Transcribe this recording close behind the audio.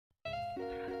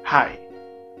Hi,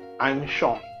 I'm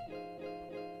Sean.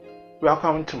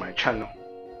 Welcome to my channel.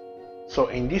 So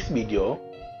in this video,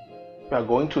 we are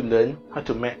going to learn how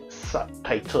to make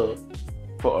subtitle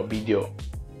for a video.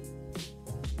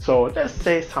 So let's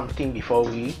say something before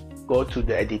we go to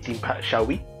the editing part, shall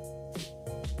we?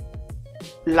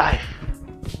 Life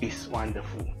is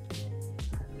wonderful.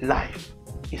 Life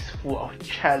is full of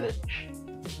challenge.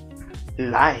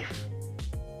 Life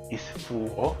is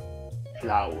full of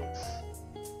flowers.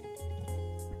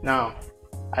 Now,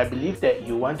 I believe that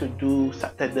you want to do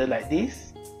subtitle like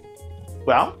this.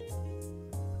 Well,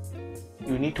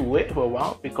 you need to wait for a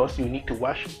while because you need to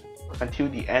watch until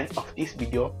the end of this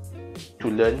video to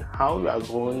learn how you are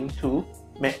going to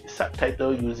make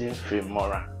subtitle using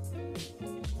Filmora.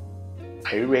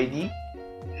 Are you ready?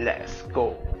 Let's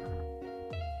go.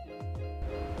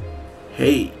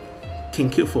 Hey,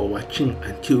 thank you for watching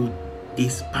until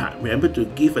this part. Remember to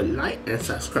give a like and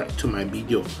subscribe to my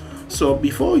video. So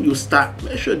before you start,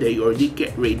 make sure that you already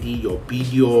get ready your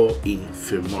video in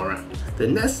Filmora. The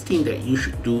next thing that you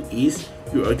should do is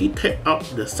you already type out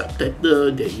the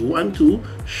subtitle that you want to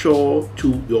show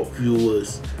to your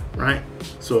viewers, right?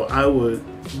 So I will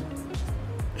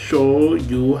show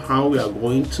you how we are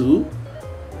going to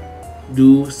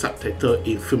do subtitle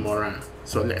in Filmora.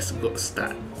 So let's go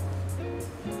start.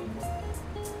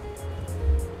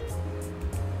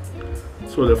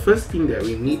 So the first thing that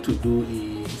we need to do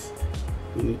is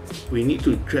we need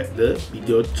to drag the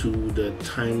video to the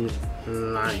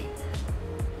timeline,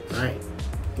 right?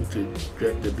 We need to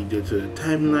drag the video to the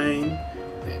timeline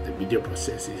and the video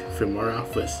processing Filmora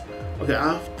first. Okay,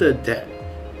 after that,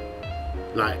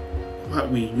 like what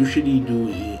we usually do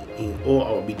in all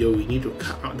our video, we need to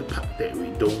cut out the part that we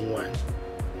don't want,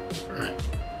 right?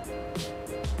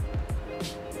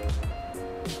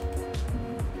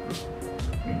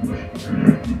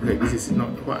 Okay, this is not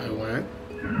what I want.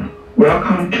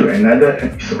 Welcome to another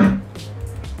episode.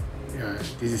 Yeah,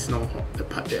 this is not the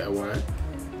part that I want.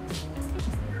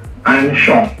 I'm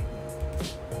Sean.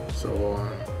 So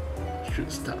I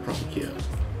should start from here.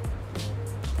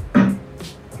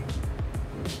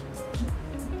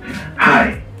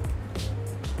 Hi.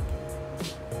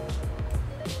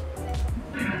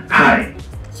 Hi.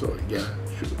 So yeah,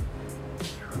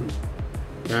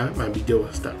 yeah, my video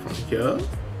will start from here.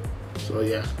 So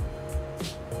yeah.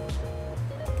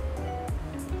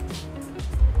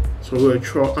 So we'll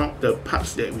throw out the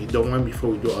parts that we don't want before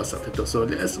we do our subtitles. So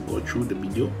let's go through the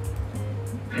video.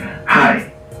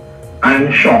 Hi, I'm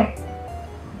Sean.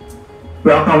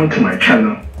 Welcome to my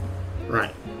channel.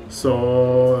 Right.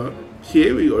 So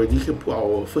here we already can put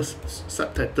our first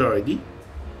subtitle already.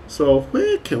 So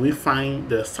where can we find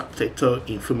the subtitle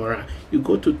in Filmora? You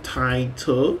go to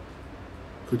title.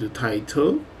 Go to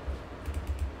title.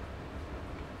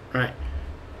 Right.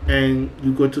 And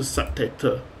you go to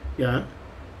subtitle. Yeah.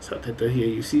 Subtitle here,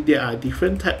 you see there are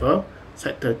different type of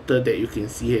subtitle that you can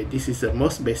see here. This is the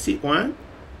most basic one,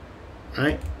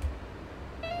 right?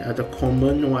 The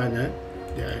common one that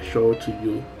I show to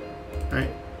you, right?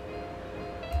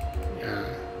 Yeah.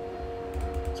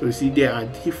 So you see there are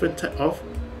different type of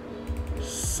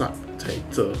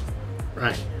subtitle,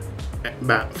 right?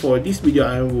 But for this video,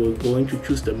 I will going to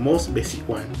choose the most basic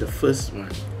one, the first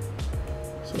one.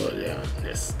 So yeah,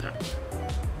 let's start.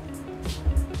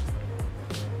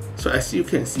 So as you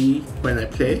can see when I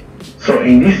play. So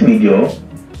in this video,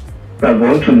 we are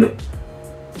going to look.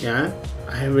 Yeah,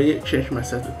 I have already changed my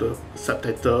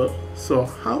subtitle. So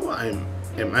how am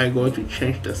I going to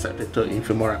change the subtitle in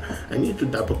Filmora? I need to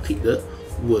double click the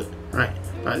word, right?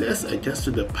 But let's adjust to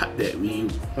the part that we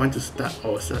want to start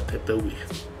our subtitle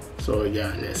with. So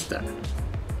yeah, let's start.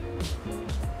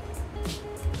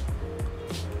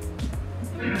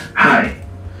 Hi.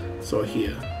 So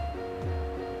here.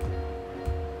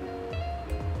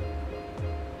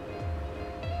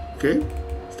 Okay,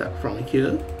 start from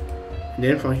here. And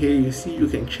then from here you see you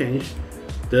can change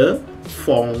the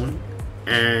font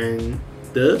and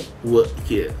the word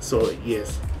here. So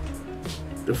yes,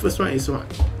 the first one is what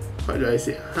do I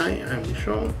say? Hi, I'm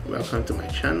Sean, welcome to my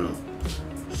channel.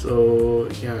 So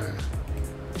yeah,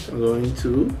 I'm going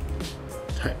to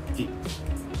type it,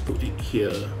 put it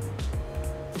here.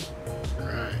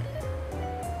 Right,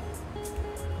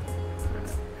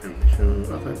 I'm Sean,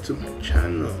 welcome to my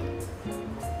channel.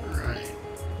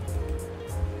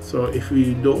 So if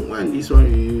we don't want this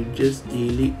one, you just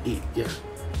delete it, yeah,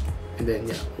 and then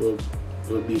yeah, will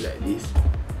be like this.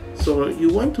 So you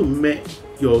want to make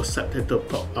your subtitle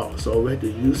pop out, so we have to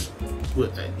use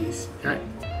word like this, right?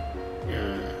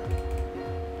 Yeah,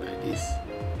 like this.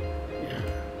 Yeah.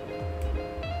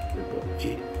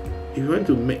 If you want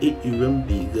to make it even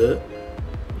bigger,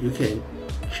 you can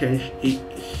change it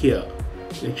here.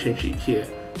 You can change it here.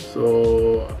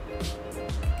 So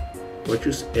we'll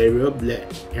choose Arial Black,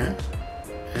 yeah,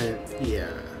 and yeah,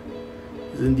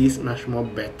 isn't this much more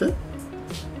better?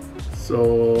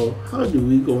 So how do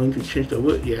we going to change the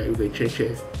word? Yeah, you can change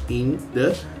it in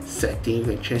the setting. You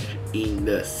can change in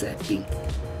the setting.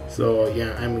 So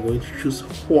yeah, I'm going to choose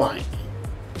white.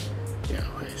 Yeah,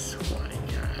 where's white?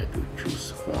 Yeah, I have to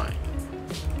choose white.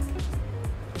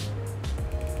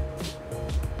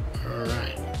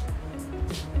 Alright.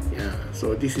 Yeah,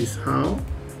 so this is how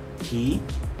we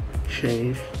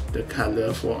change the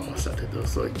color for our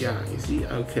subtitles. So yeah, you see,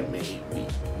 I can make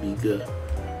it bigger.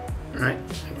 Right,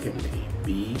 I can make it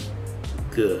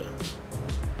bigger.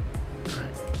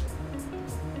 Right.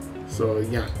 So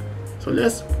yeah, so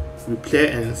let's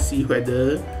replay and see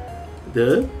whether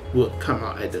the word come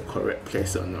out at the correct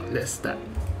place or not. Let's start.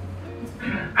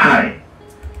 Hi.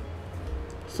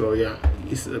 So yeah,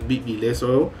 it's a bit delay.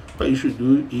 So what you should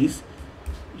do is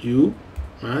you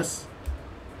must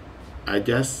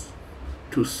adjust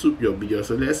to suit your video.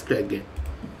 So let's play again.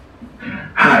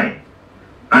 Hi,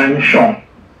 I'm Sean.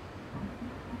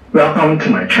 Welcome to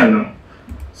my channel.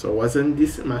 So wasn't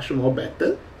this much more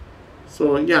better?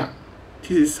 So yeah,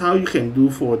 this is how you can do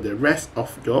for the rest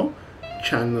of your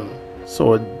channel.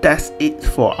 So that's it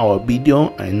for our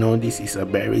video. I know this is a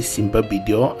very simple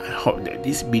video. I hope that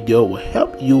this video will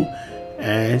help you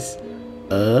as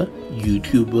a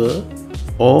YouTuber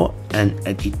or an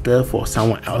editor for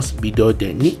someone else's video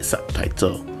that needs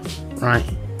subtitle, right?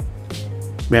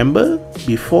 Remember,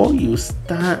 before you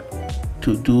start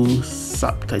to do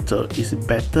subtitle, it's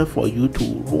better for you to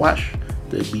watch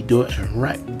the video and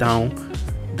write down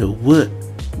the word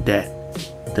that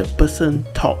the person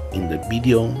talked in the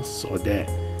video so that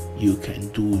you can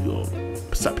do your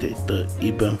subtitle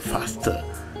even faster,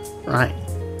 right?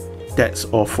 That's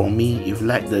all for me. If you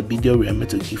like the video, remember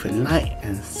to give a like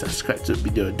and subscribe to the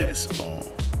video. That's all.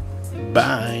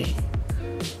 Bye.